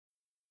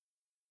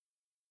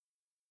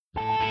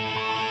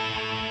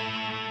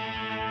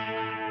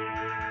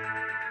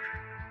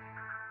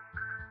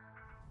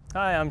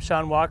Hi, I'm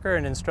Shawn Walker,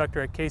 an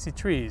instructor at Casey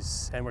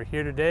Trees, and we're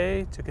here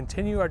today to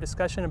continue our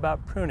discussion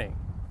about pruning.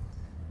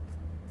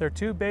 There are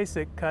two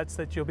basic cuts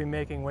that you'll be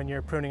making when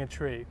you're pruning a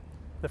tree.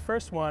 The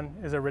first one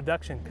is a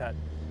reduction cut,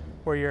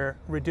 where you're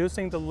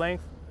reducing the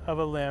length of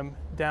a limb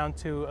down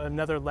to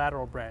another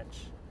lateral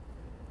branch.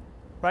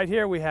 Right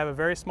here we have a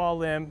very small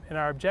limb, and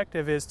our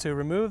objective is to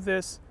remove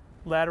this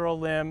lateral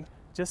limb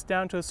just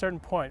down to a certain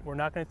point. We're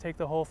not going to take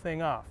the whole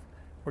thing off.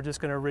 We're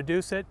just going to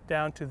reduce it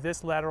down to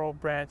this lateral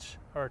branch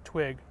or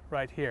twig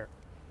right here.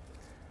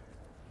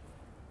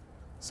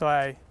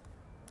 So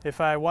if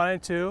I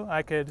wanted to,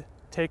 I could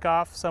take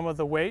off some of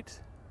the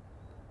weight,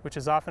 which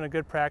is often a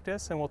good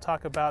practice, and we'll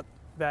talk about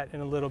that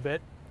in a little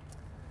bit.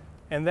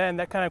 And then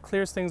that kind of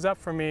clears things up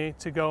for me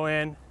to go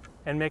in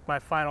and make my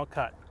final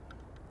cut.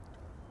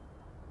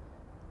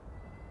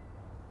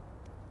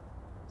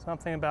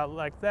 Something about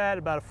like that,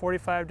 about a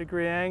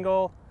 45-degree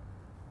angle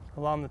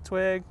along the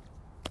twig.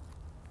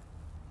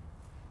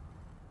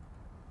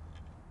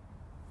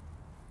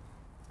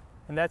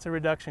 And that's a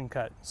reduction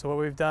cut. So what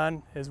we've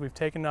done is we've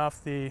taken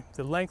off the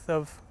length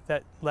of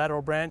that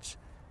lateral branch,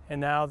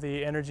 and now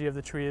the energy of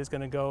the tree is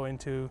going to go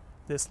into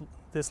this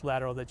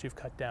lateral that you've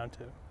cut down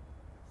to.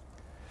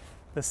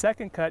 The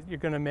second cut you're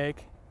going to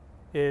make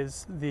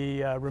is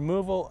the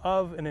removal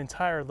of an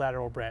entire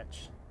lateral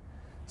branch.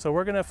 So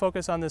we're going to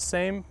focus on the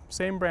same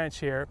branch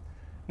here.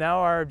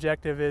 Now our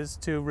objective is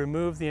to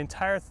remove the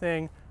entire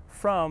thing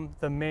from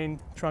the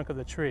main trunk of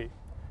the tree.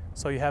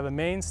 So you have a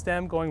main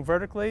stem going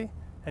vertically,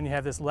 and you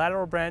have this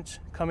lateral branch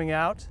coming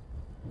out,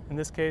 in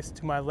this case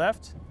to my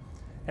left,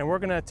 and we're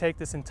going to take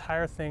this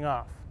entire thing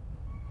off.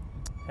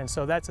 And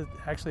so that's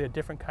actually a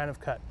different kind of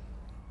cut.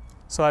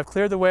 So I've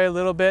cleared the way a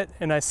little bit,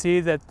 and I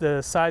see that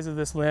the size of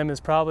this limb is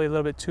probably a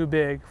little bit too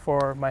big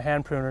for my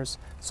hand pruners,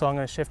 so I'm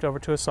going to shift over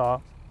to a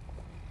saw.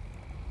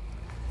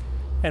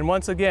 And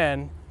once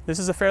again, this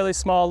is a fairly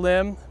small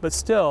limb, but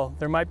still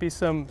there might be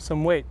some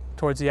weight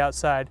towards the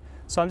outside,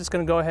 so I'm just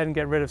going to go ahead and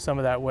get rid of some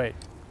of that weight.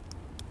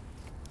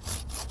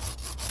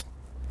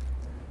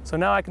 So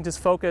now I can just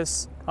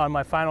focus on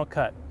my final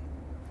cut.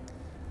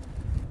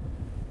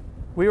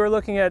 We were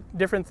looking at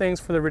different things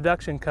for the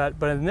reduction cut,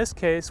 but in this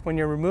case, when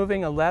you're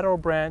removing a lateral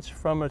branch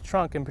from a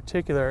trunk in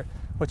particular,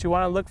 what you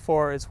want to look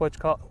for is what's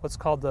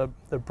called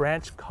the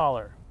branch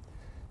collar.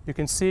 You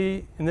can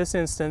see in this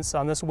instance,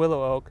 on this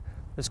willow oak,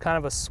 there's kind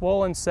of a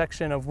swollen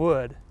section of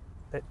wood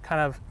that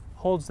kind of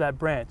holds that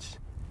branch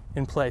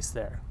in place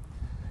there.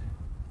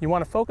 You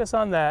want to focus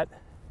on that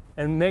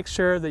and make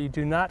sure that you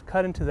do not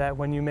cut into that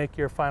when you make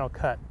your final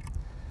cut.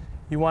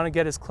 You want to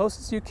get as close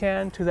as you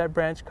can to that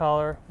branch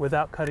collar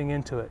without cutting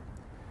into it.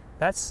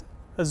 That's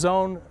a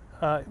zone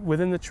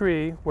within the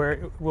tree where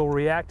it will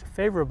react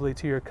favorably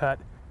to your cut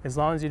as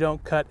long as you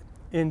don't cut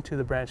into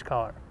the branch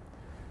collar.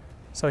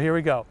 So here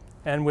we go.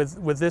 And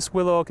with this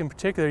willow oak in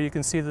particular, you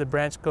can see that the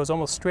branch goes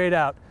almost straight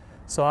out.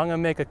 So I'm going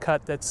to make a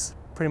cut that's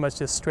pretty much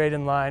just straight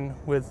in line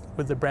with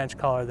the branch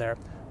collar there.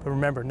 But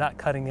remember, not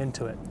cutting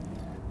into it.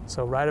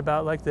 So right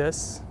about like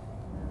this.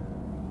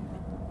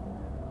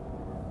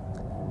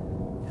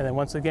 And then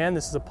once again,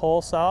 this is a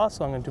pole saw,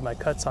 so I'm going to do my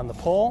cuts on the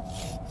pole.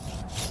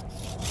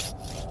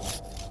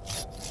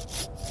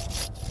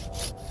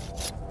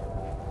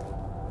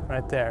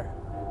 Right there.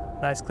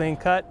 Nice clean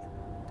cut.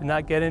 Did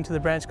not get into the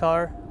branch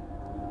collar.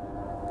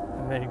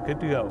 And then you're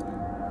good to go.